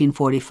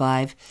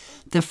 1845,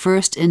 the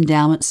first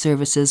endowment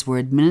services were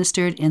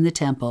administered in the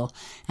temple,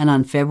 and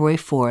on February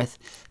 4th,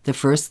 the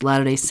first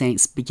Latter-day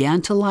Saints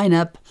began to line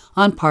up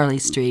on Parley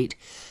Street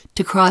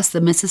to cross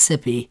the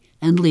Mississippi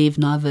and leave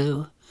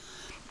Nauvoo.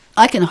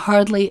 I can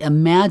hardly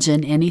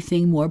imagine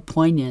anything more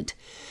poignant.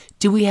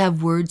 Do we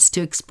have words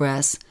to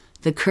express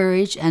the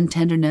courage and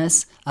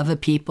tenderness of a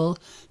people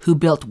who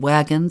built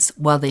wagons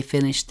while they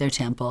finished their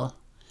temple?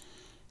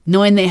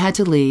 Knowing they had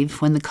to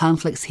leave when the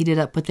conflicts heated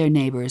up with their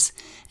neighbors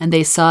and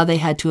they saw they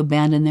had to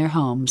abandon their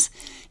homes,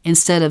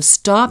 instead of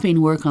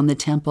stopping work on the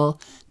temple,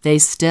 they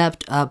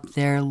stepped up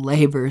their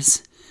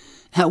labors.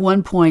 At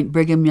one point,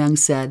 Brigham Young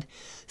said,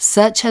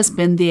 "Such has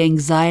been the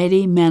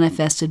anxiety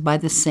manifested by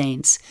the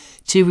saints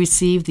to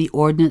receive the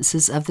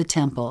ordinances of the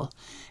temple,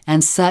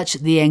 and such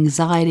the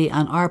anxiety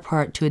on our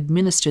part to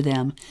administer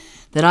them,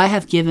 that I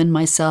have given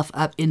myself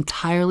up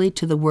entirely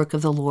to the work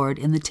of the Lord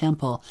in the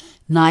temple,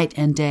 night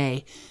and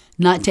day,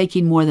 not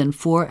taking more than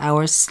 4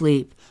 hours'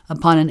 sleep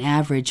upon an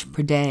average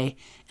per day,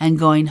 and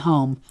going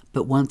home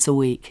but once a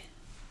week."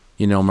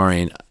 You know,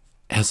 Maureen,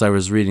 as I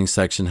was reading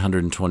section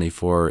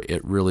 124,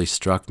 it really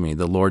struck me.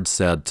 The Lord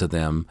said to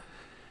them,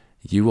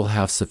 "You will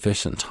have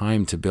sufficient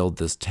time to build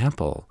this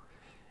temple."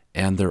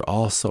 And they're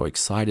all so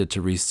excited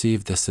to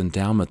receive this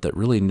endowment that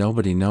really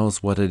nobody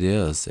knows what it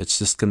is. It's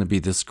just going to be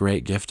this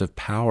great gift of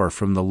power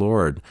from the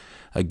Lord,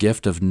 a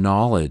gift of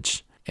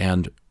knowledge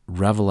and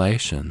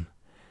revelation.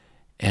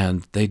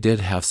 And they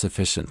did have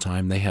sufficient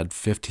time. They had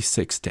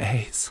 56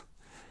 days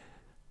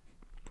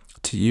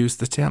to use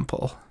the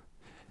temple.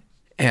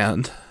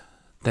 And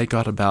they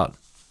got about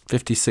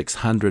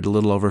 5,600, a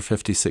little over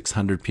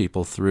 5,600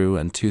 people through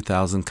and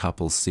 2,000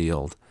 couples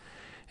sealed.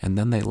 And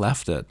then they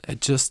left it.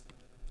 It just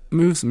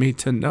moves me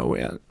to no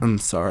end.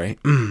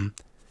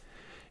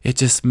 It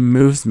just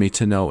moves me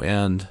to no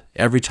end.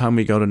 Every time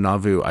we go to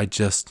Nauvoo, I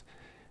just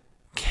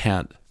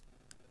can't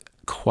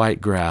quite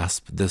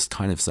grasp this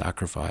kind of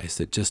sacrifice.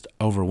 It just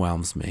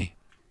overwhelms me.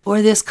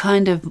 Or this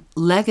kind of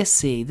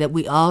legacy that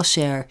we all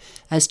share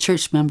as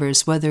church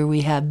members, whether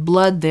we have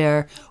blood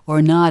there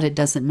or not, it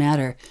doesn't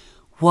matter.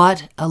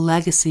 What a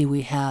legacy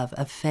we have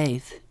of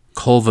faith.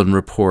 Colvin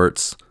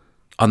reports,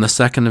 on the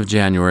 2nd of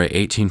January,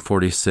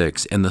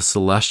 1846, in the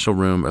celestial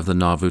room of the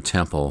Nauvoo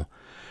Temple,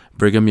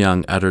 Brigham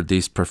Young uttered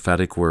these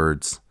prophetic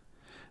words: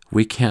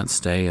 "We can't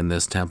stay in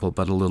this temple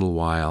but a little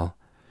while.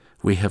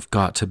 We have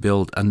got to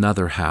build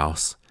another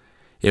house.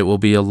 It will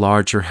be a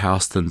larger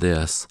house than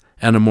this,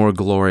 and a more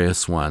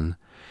glorious one.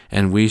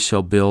 And we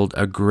shall build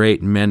a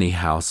great many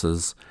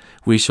houses.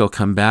 We shall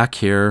come back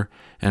here,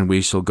 and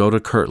we shall go to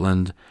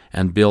Kirtland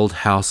and build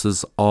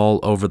houses all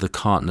over the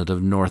continent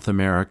of North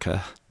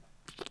America."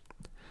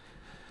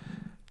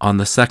 On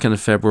the 2nd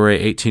of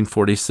February,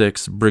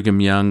 1846,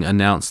 Brigham Young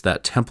announced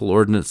that temple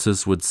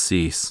ordinances would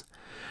cease.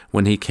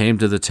 When he came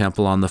to the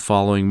temple on the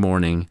following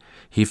morning,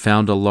 he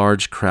found a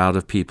large crowd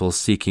of people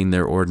seeking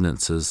their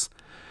ordinances.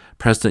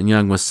 President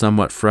Young was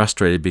somewhat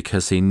frustrated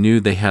because he knew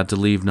they had to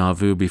leave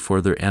Nauvoo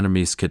before their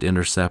enemies could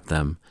intercept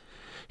them.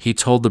 He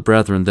told the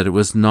brethren that it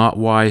was not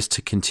wise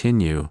to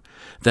continue,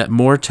 that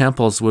more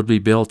temples would be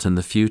built in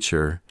the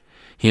future.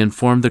 He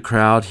informed the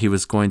crowd he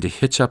was going to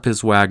hitch up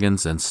his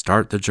wagons and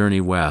start the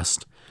journey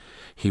west.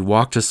 He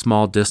walked a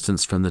small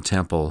distance from the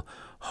temple,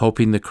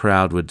 hoping the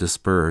crowd would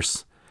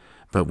disperse.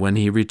 But when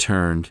he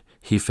returned,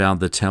 he found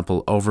the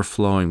temple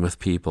overflowing with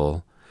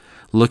people.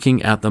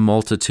 Looking at the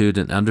multitude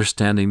and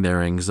understanding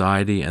their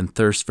anxiety and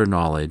thirst for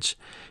knowledge,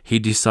 he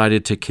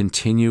decided to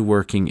continue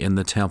working in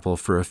the temple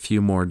for a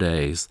few more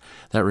days.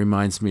 That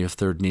reminds me of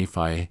 3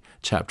 Nephi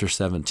chapter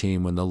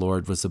 17, when the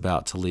Lord was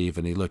about to leave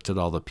and he looked at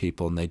all the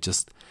people and they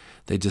just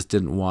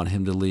didn't want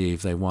him to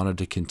leave. They wanted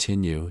to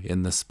continue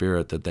in the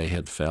spirit that they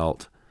had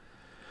felt.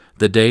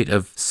 The date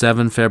of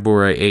 7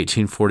 February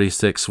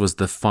 1846 was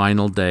the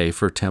final day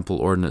for temple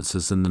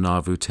ordinances in the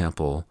Nauvoo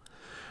Temple.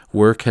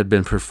 Work had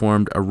been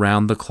performed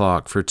around the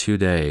clock for 2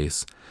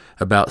 days.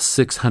 About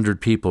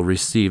 600 people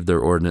received their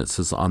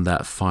ordinances on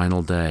that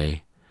final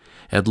day.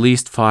 At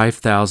least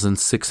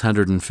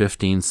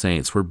 5,615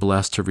 saints were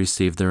blessed to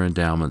receive their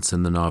endowments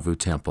in the Nauvoo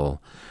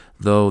Temple,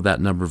 though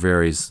that number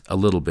varies a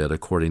little bit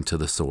according to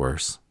the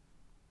source.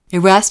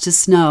 Erastus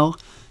Snow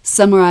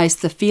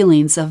summarized the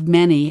feelings of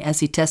many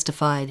as he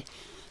testified.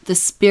 The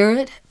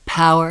spirit,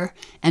 power,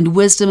 and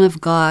wisdom of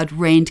God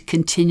reigned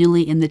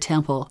continually in the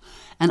temple,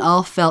 and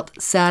all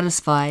felt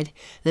satisfied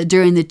that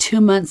during the 2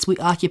 months we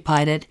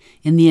occupied it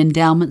in the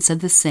endowments of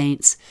the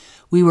saints,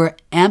 we were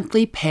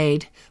amply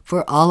paid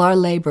for all our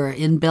labor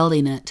in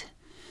building it.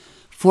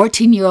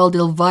 14-year-old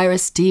Elvira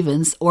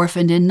Stevens,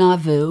 orphaned in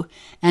Nauvoo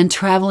and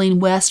traveling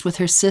west with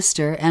her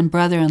sister and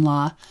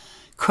brother-in-law,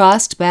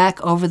 crossed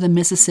back over the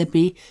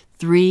Mississippi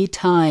 3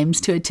 times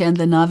to attend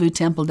the Nauvoo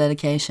Temple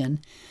dedication.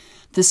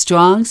 The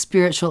strong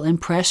spiritual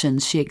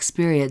impressions she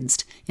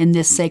experienced in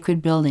this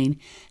sacred building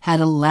had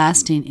a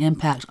lasting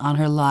impact on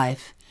her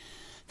life.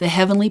 The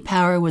heavenly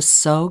power was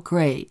so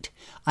great,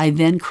 I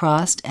then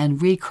crossed and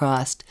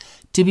recrossed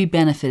to be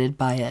benefited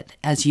by it,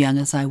 as young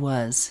as I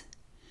was.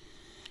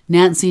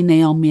 Nancy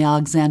Naomi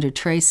Alexander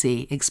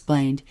Tracy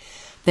explained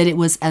that it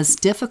was as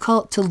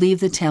difficult to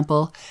leave the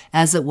temple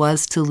as it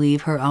was to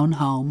leave her own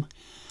home.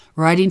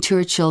 Writing to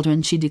her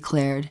children, she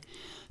declared,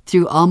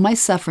 "Through all my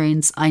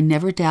sufferings, I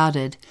never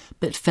doubted,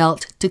 but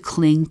felt to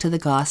cling to the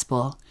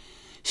gospel."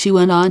 She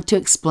went on to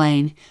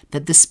explain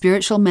that the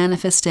spiritual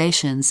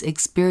manifestations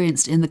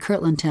experienced in the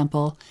Kirtland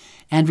Temple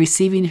and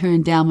receiving her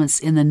endowments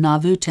in the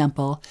Nauvoo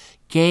Temple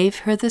gave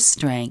her the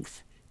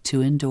strength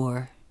to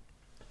endure.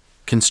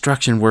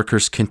 Construction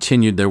workers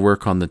continued their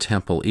work on the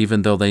temple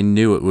even though they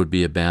knew it would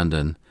be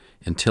abandoned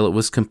until it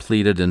was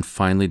completed and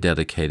finally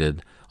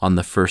dedicated on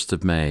the 1st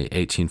of May,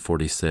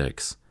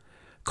 1846.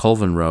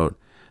 Colvin wrote,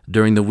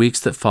 "During the weeks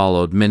that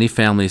followed, many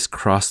families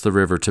crossed the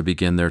river to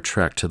begin their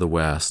trek to the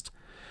west.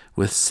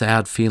 With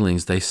sad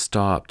feelings, they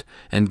stopped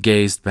and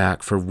gazed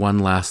back for one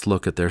last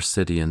look at their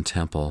city and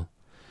temple."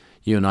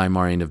 You and I,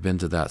 Maureen, have been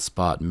to that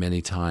spot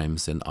many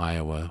times in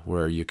Iowa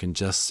where you can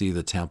just see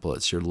the temple.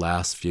 It's your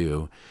last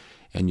view,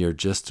 and you're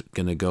just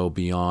going to go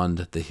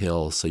beyond the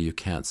hill so you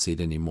can't see it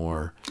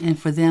anymore. And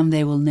for them,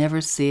 they will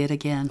never see it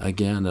again.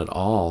 Again at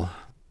all.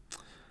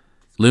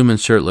 Lumen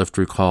Shirtlift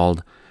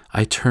recalled,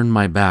 "I turned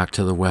my back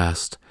to the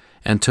west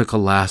and took a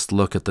last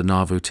look at the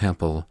Nauvoo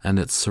Temple and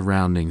its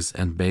surroundings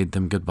and bade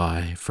them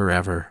goodbye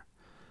forever."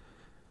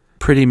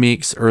 Pretty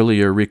Meeks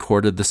earlier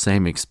recorded the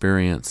same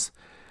experience.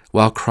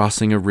 While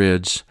crossing a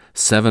ridge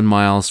 7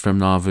 miles from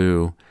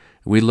Nauvoo,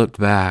 we looked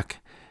back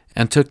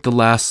and took the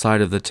last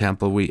sight of the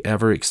temple we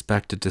ever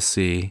expected to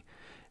see.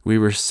 We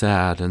were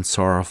sad and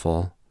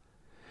sorrowful.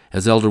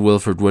 As Elder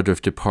Wilford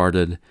Woodruff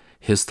departed,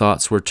 his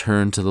thoughts were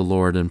turned to the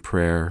Lord in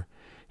prayer.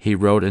 He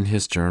wrote in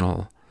his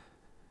journal,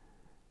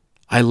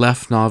 "I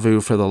left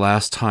Nauvoo for the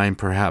last time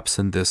perhaps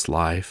in this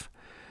life.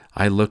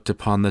 I looked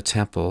upon the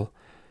temple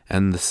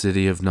and the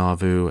city of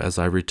Nauvoo as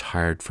I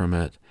retired from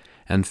it,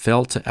 and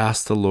felt to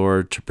ask the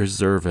Lord to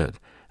preserve it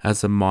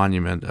as a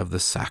monument of the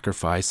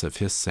sacrifice of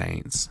his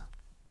saints."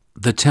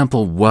 The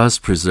temple was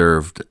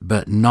preserved,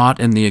 but not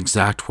in the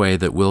exact way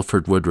that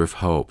Wilford Woodruff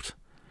hoped.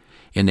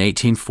 In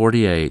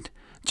 1848,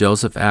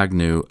 Joseph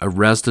Agnew, a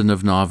resident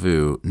of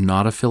Nauvoo,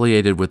 not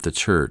affiliated with the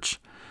church,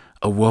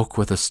 awoke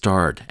with a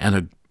start and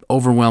an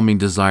overwhelming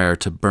desire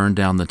to burn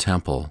down the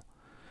temple.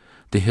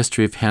 The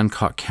history of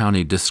Hancock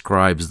County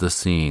describes the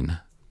scene.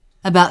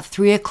 About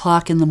 3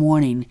 o'clock in the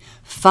morning,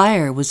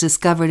 fire was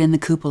discovered in the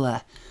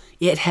cupola.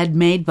 It had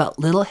made but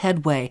little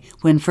headway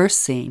when first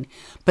seen,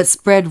 but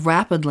spread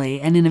rapidly,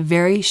 and in a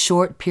very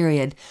short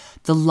period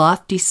the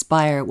lofty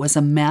spire was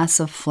a mass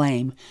of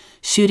flame,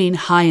 shooting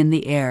high in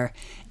the air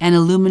and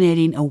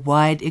illuminating a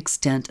wide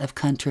extent of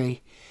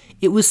country.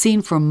 It was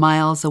seen for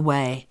miles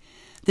away.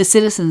 The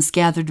citizens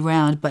gathered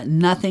round, but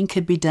nothing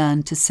could be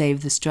done to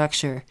save the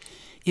structure.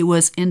 It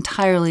was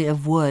entirely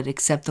of wood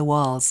except the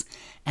walls,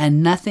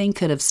 and nothing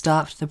could have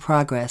stopped the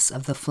progress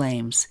of the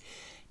flames.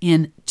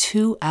 In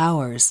 2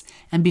 hours,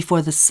 and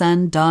before the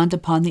sun dawned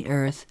upon the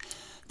earth,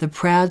 the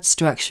proud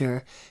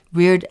structure,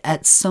 reared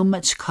at so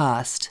much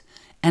cost,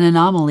 an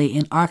anomaly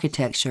in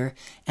architecture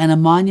and a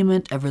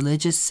monument of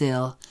religious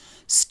zeal,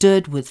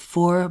 stood with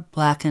 4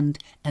 blackened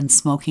and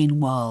smoking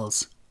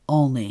walls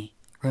only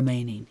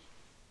remaining.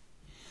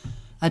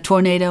 A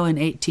tornado in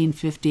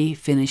 1850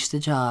 finished the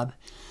job.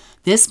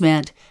 This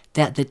meant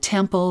that the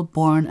temple,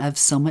 born of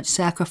so much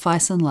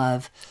sacrifice and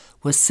love,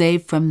 was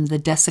saved from the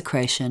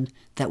desecration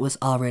that was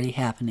already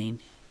happening.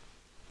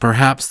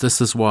 Perhaps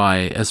this is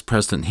why, as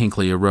President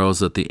Hinckley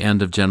arose at the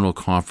end of General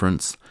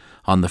Conference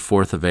on the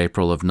 4th of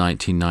April of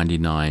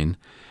 1999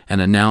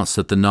 and announced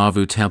that the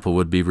Nauvoo Temple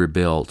would be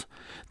rebuilt,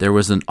 there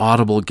was an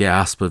audible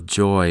gasp of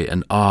joy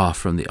and awe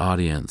from the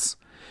audience.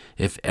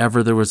 If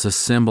ever there was a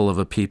symbol of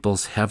a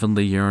people's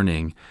heavenly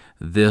yearning,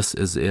 this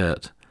is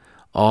it.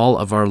 All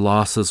of our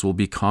losses will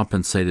be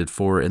compensated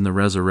for in the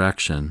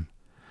resurrection.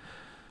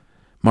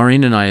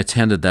 Maureen and I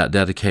attended that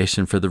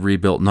dedication for the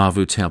rebuilt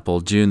Nauvoo Temple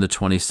June the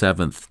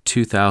 27th,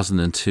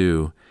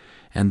 2002,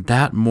 and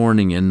that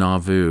morning in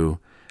Nauvoo,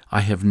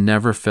 I have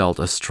never felt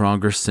a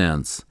stronger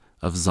sense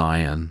of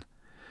Zion.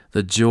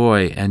 The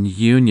joy and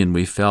union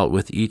we felt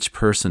with each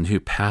person who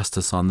passed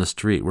us on the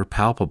street were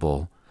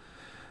palpable.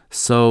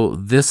 So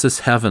this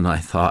is heaven, I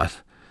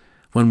thought,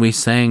 when we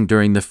sang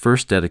during the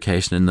first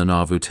dedication in the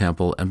Nauvoo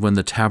Temple and when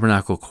the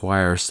Tabernacle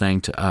Choir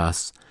sang to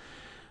us.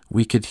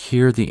 We could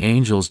hear the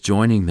angels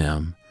joining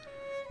them.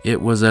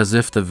 It was as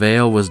if the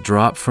veil was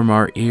dropped from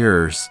our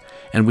ears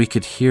and we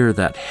could hear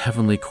that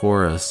heavenly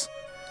chorus.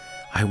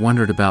 I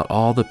wondered about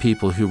all the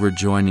people who were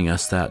joining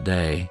us that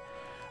day,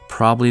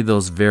 probably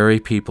those very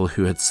people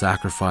who had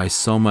sacrificed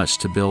so much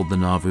to build the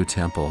Nauvoo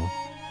Temple.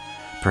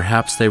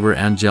 Perhaps they were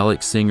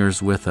angelic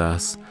singers with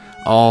us,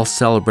 all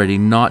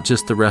celebrating not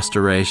just the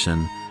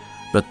restoration,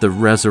 but the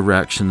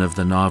resurrection of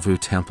the Nauvoo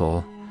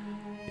Temple.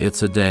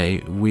 It's a day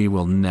we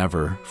will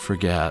never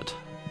forget.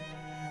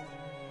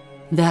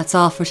 That's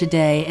all for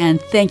today, and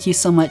thank you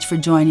so much for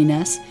joining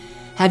us.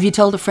 Have you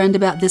told a friend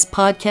about this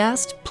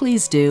podcast?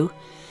 Please do.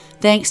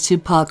 Thanks to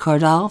Paul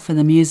Cardall for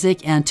the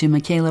music and to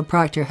Michaela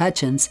Proctor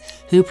Hutchins,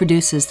 who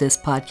produces this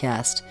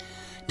podcast.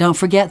 Don't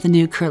forget the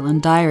new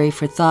Kirtland Diary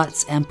for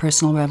thoughts and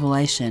personal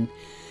revelation.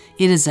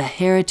 It is a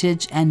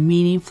heritage and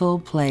meaningful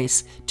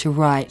place to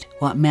write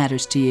what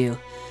matters to you.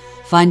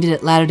 Find it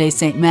at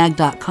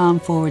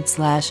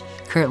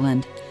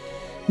latterdaysaintmag.com/Kirtland.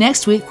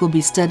 Next week, we'll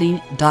be studying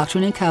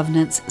Doctrine and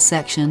Covenants,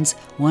 sections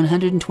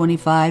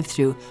 125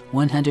 through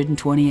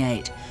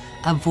 128,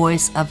 a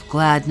voice of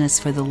gladness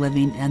for the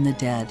living and the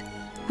dead.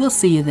 We'll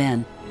see you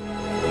then.